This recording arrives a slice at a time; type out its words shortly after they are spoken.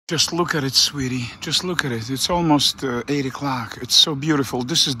Just look at it, sweetie. Just look at it. It's almost 8 o'clock. It's so beautiful.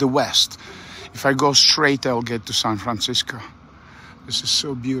 This is the west. If I go straight, I'll get to San Francisco. This is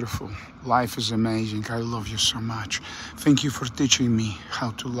so beautiful. Life is amazing. I love you so much. Thank you for teaching me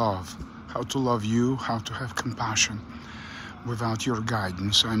how to love you, how to have compassion. Without your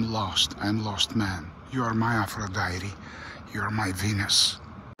guidance, I'm lost. I'm lost man. You are my Aphrodite. You are my Venus.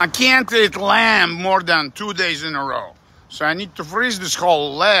 I can't eat lamb more than 2 days in a row. So I need to freeze this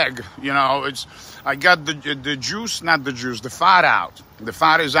whole leg. You know, I got the juice, not the juice, the fat out. The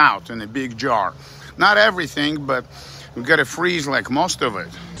fat is out in a big jar. Not everything, but we got to freeze like most of it.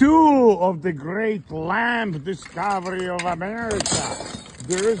 Two of the great lamb discovery of America.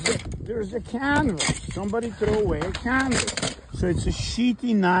 There's a canvas. Somebody threw away a canvas. So it's a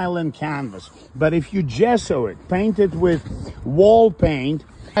sheety nylon canvas. But if you gesso it, paint it with wall paint,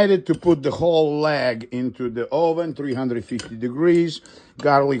 I decided to put the whole leg into the oven, 350 degrees,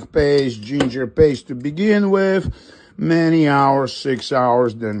 garlic paste, ginger paste to begin with, many hours, 6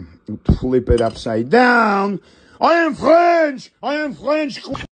 hours, then flip it upside down. I am French!